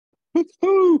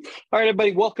Woo-hoo. All right,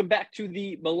 everybody, welcome back to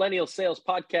the Millennial Sales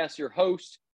Podcast. Your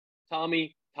host,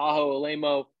 Tommy Tahoe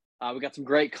Alemo. We got some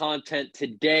great content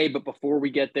today, but before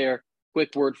we get there,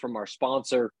 quick word from our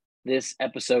sponsor. This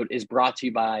episode is brought to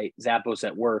you by Zappos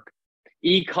at Work.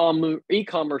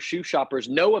 E-commerce shoe shoppers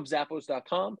know of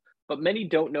Zappos.com, but many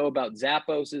don't know about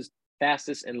Zappos'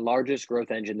 fastest and largest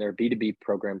growth engine, their B2B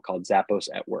program called Zappos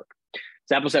at Work.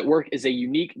 Zappos at Work is a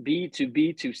unique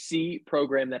B2B2C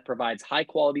program that provides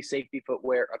high-quality safety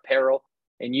footwear, apparel,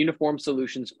 and uniform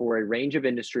solutions for a range of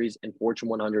industries and Fortune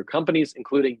 100 companies,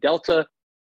 including Delta,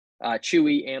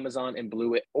 Chewy, Amazon, and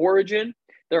Blue Origin.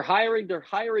 They're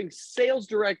hiring sales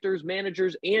directors,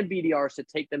 managers, and BDRs to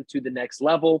take them to the next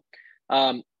level.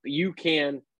 You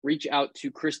can reach out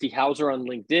to Christy Hauser on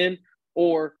LinkedIn,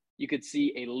 or you could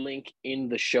see a link in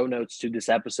the show notes to this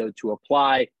episode to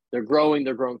apply. They're growing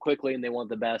quickly, and they want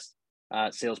the best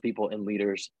salespeople and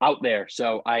leaders out there.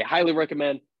 So I highly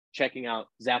recommend checking out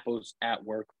Zappos at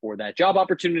Work for that job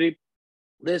opportunity.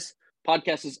 This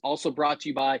podcast is also brought to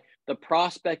you by the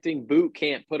Prospecting Boot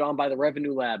Camp put on by the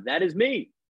Revenue Lab. That is me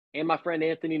and my friend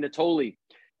Anthony Natoli.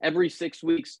 Every 6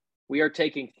 weeks, we are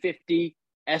taking 50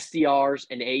 SDRs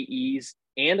and AEs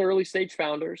and early stage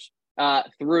founders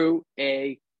through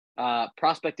a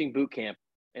prospecting boot camp.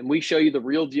 And we show you the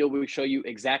real deal. We show you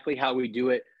exactly how we do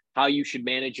it, how you should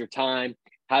manage your time,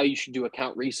 how you should do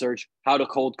account research, how to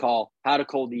cold call, how to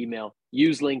cold email,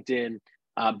 use LinkedIn,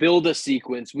 build a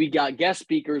sequence. We got guest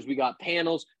speakers, we got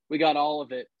panels, we got all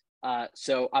of it.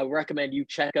 So I recommend you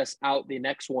check us out. The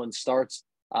next one starts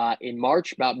in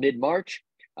March, about mid-March.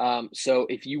 So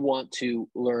if you want to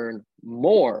learn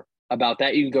more about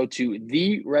that, you can go to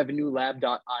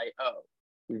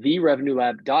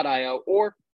therevenuelab.io,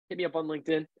 or hit me up on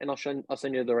LinkedIn, and I'll send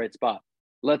you to the right spot.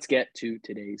 Let's get to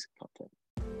today's content.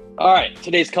 All right,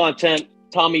 today's content,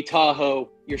 Tommy Tahoe,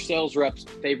 your sales rep's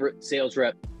favorite sales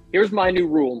rep. Here's my new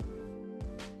rule.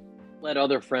 Let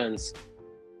other friends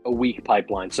a weak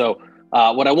pipeline. So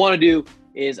what I want to do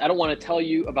is I don't want to tell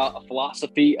you about a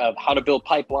philosophy of how to build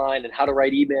pipeline and how to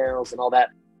write emails and all that.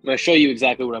 I'm going to show you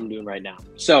exactly what I'm doing right now.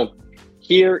 So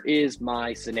here is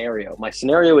my scenario. My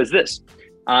scenario is this.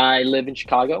 I live in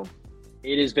Chicago.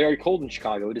 It is very cold in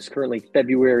Chicago. It is currently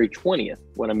February 20th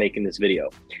when I'm making this video.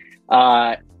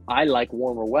 I like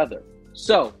warmer weather.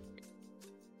 So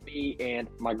me and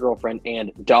my girlfriend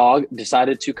and dog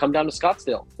decided to come down to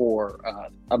Scottsdale for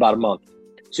about a month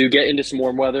to get into some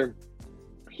warm weather.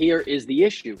 Here is the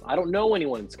issue. I don't know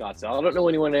anyone in Scottsdale. I don't know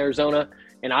anyone in Arizona,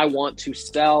 and I want to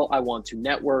sell. I want to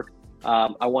network.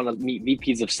 I want to meet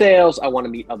VPs of sales. I want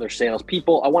to meet other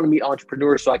salespeople. I want to meet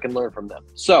entrepreneurs so I can learn from them.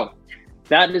 So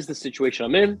that is the situation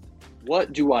I'm in.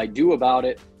 What do I do about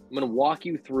it? I'm going to walk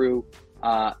you through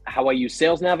how I use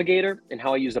Sales Navigator and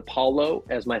how I use Apollo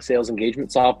as my sales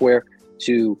engagement software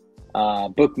to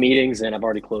book meetings, and I've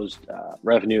already closed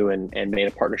revenue and made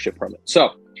a partnership from it.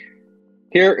 So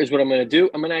here is what I'm going to do.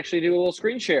 I'm going to actually do a little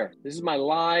screen share. This is my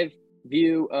live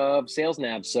view of Sales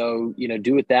Nav. So,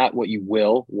 do with that what you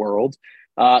will, world.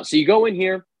 So you go in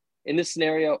here. In this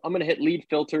scenario, I'm going to hit lead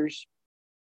filters.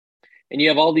 And you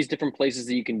have all these different places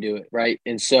that you can do it, right?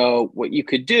 And so what you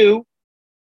could do,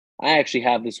 I actually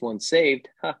have this one saved.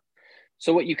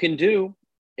 So what you can do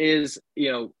is,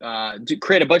 to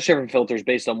create a bunch of different filters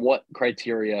based on what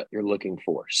criteria you're looking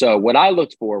for. So what I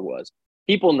looked for was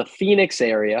people in the Phoenix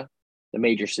area, the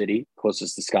major city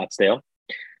closest to Scottsdale,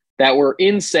 that were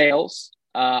in sales.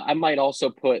 I might also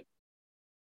put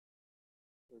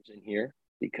in here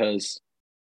because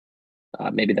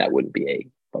maybe that wouldn't be a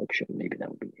function. Maybe that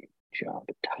would be a job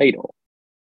title.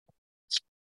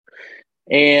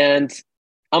 And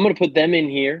I'm going to put them in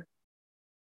here.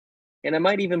 And I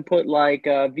might even put like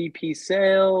VP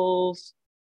sales.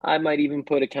 I might even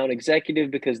put account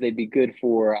executive because they'd be good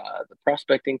for the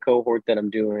prospecting cohort that I'm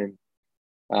doing.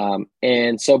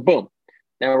 And so boom,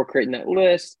 now we're creating that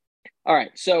list. All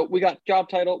right. So we got job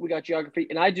title, we got geography,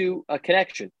 and I do a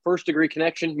connection, first degree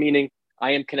connection, meaning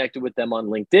I am connected with them on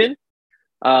LinkedIn.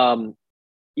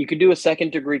 You could do a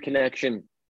second degree connection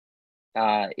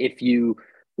if you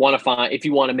want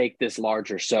to make this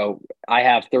larger. So I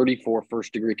have 34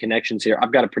 first degree connections here.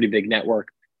 I've got a pretty big network,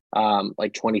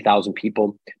 like 20,000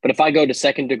 people. But if I go to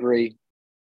second degree,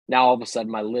 now all of a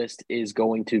sudden my list is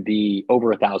going to be over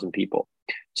 1,000 people.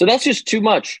 So that's just too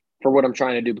much for what I'm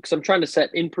trying to do because I'm trying to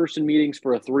set in-person meetings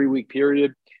for a 3-week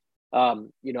period. I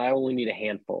only need a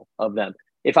handful of them.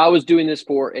 If I was doing this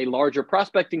for a larger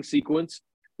prospecting sequence,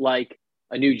 like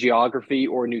a new geography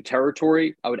or a new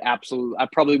territory, I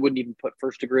probably wouldn't even put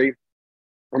first degree,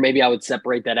 or maybe I would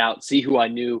separate that out, see who I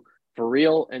knew for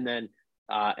real, and then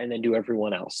and then do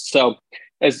everyone else. So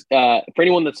as for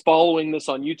anyone that's following this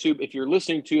on YouTube, if you're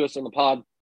listening to us on the pod,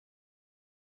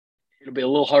 it'll be a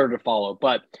little harder to follow,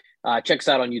 but check us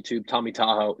out on YouTube, Tommy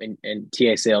Tahoe and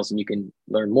TA Sales, and you can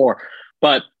learn more.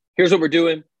 But here's what we're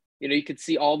doing. You can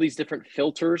see all these different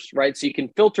filters, right? So you can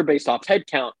filter based off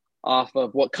headcount, off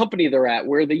of what company they're at,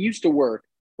 where they used to work,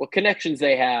 what connections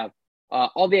they have,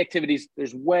 all the activities.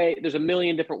 There's a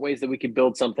million different ways that we could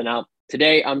build something out.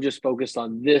 Today, I'm just focused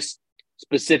on this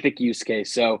specific use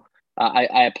case. So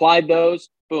I applied those.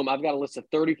 Boom, I've got a list of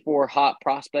 34 hot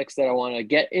prospects that I want to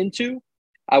get into.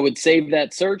 I would save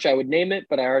that search. I would name it,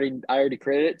 but I already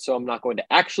created it, so I'm not going to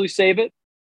actually save it.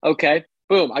 Okay,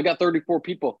 boom, I got 34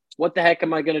 people. What the heck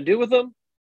am I going to do with them?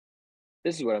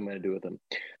 This is what I'm going to do with them.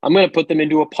 I'm going to put them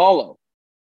into Apollo.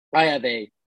 I have a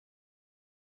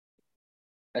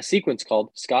sequence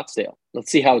called Scottsdale. Let's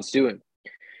see how it's doing.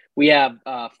 We have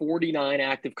 49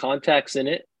 active contacts in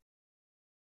it.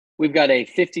 We've got a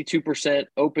 52%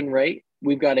 open rate.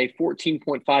 We've got a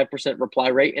 14.5% reply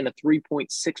rate and a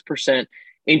 3.6%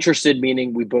 interested,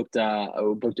 meaning we booked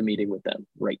a meeting with them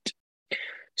rate.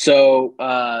 So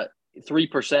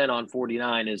 3% on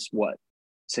 49 is what?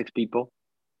 6 people?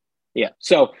 Yeah.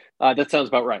 So that sounds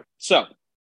about right. So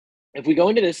if we go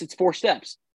into this, it's 4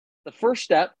 steps. The first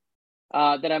step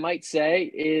that I might say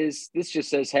is, this just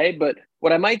says, hey, but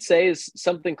what I might say is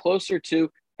something closer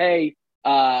to, hey,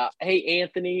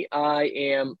 Anthony, I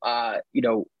am,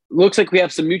 looks like we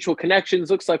have some mutual connections.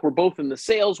 Looks like we're both in the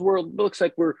sales world. Looks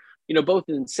like we're, both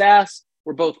in SaaS.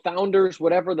 We're both founders,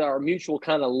 whatever our mutual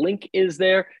kind of link is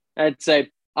there. I'd say,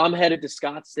 I'm headed to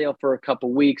Scottsdale for a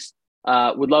couple weeks.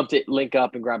 Would love to link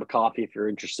up and grab a coffee if you're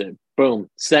interested. Boom,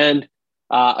 send.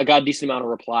 I got a decent amount of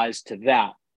replies to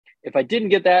that. If I didn't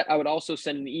get that, I would also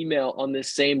send an email on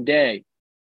this same day.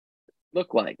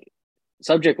 Look like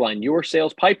subject line, your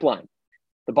sales pipeline.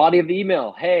 The body of the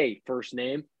email, hey, first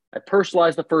name. I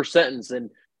personalized the first sentence, and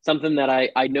something that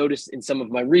I noticed in some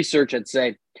of my research, I'd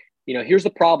say, here's the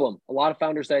problem. A lot of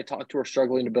founders that I talk to are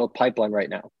struggling to build pipeline right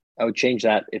now. I would change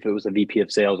that if it was a VP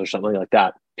of sales or something like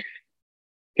that.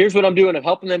 Here's what I'm doing. I'm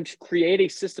helping them to create a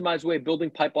systemized way of building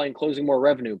pipeline and closing more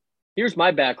revenue. Here's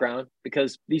my background,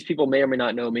 because these people may or may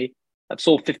not know me. I've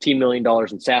sold $15 million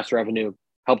in SaaS revenue,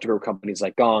 helped grow companies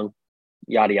like Gong,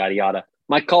 yada, yada, yada.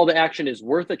 My call to action is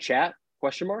worth a chat, ?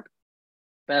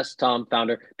 Best Tom,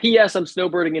 founder. P.S. I'm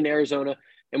snowbirding in Arizona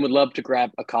and would love to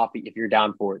grab a coffee if you're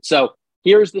down for it. So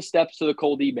here's the steps to the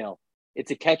cold email.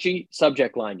 It's a catchy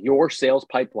subject line, your sales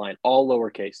pipeline, all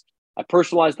lowercase. I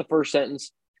personalize the first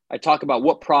sentence. I talk about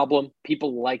what problem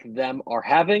people like them are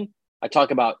having. I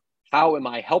talk about how am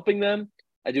I helping them.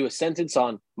 I do a sentence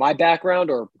on my background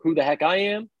or who the heck I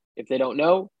am, if they don't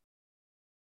know.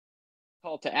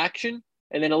 Call to action,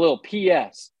 and then a little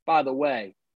P.S. By the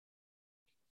way,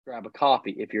 grab a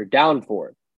coffee if you're down for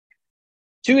it.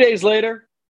 2 days later,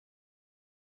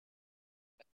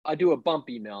 I do a bump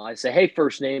email. I say, hey,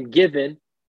 first name, given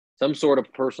some sort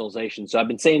of personalization. So I've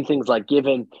been saying things like,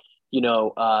 given,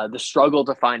 the struggle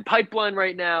to find pipeline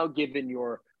right now, given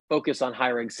your focus on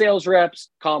hiring sales reps,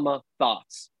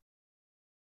 thoughts.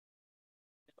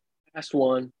 Last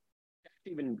one, I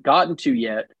haven't even gotten to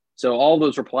yet. So all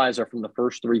those replies are from the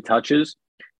first 3 touches.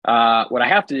 What I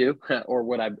have to do, or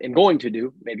what I am going to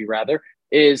do, maybe rather,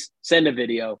 is send a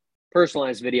video,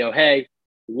 personalized video. Hey,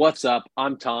 what's up?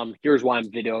 I'm Tom. Here's why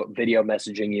I'm video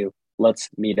messaging you. Let's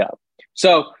meet up.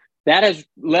 So that has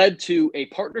led to a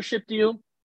partnership deal,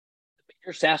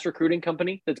 a SaaS recruiting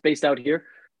company that's based out here.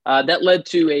 That led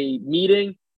to a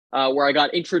meeting where I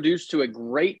got introduced to a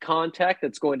great contact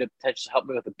that's going to potentially help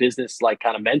me with a business like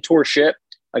kind of mentorship,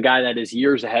 a guy that is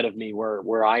years ahead of me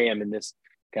where I am in this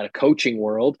kind of coaching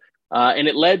world. And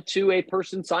it led to a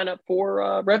person sign up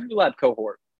for Revenue Lab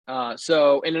cohort.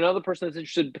 And another person that's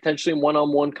interested potentially in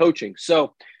one-on-one coaching.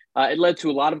 So it led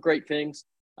to a lot of great things.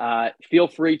 Feel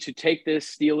free to take this,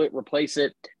 steal it, replace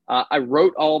it. I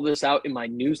wrote all of this out in my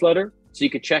newsletter, so you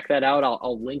could check that out.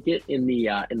 I'll link it in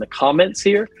the comments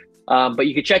here. But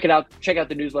you can check it out. Check out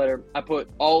the newsletter. I put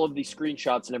all of the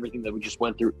screenshots and everything that we just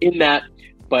went through in that.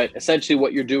 But essentially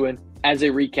what you're doing as a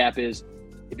recap is,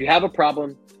 if you have a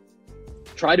problem,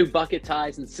 try to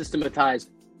bucketize and systematize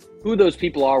who those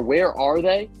people are. Where are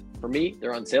they? For me,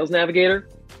 they're on Sales Navigator.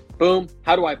 Boom.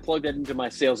 How do I plug that into my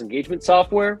sales engagement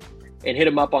software and hit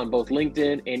them up on both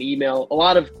LinkedIn and email? A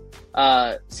lot of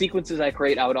sequences I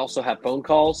create, I would also have phone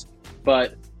calls,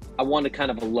 but I wanted kind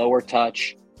of a lower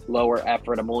touch, lower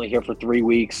effort. I'm only here for 3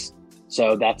 weeks.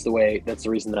 So that's the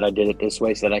reason that I did it this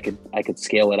way, so that I could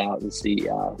scale it out and see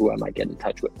who I might get in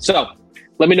touch with. So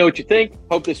let me know what you think.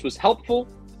 Hope this was helpful.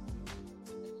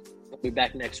 I'll be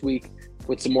back next week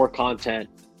with some more content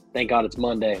Thank God it's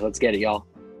Monday. Let's get it, y'all.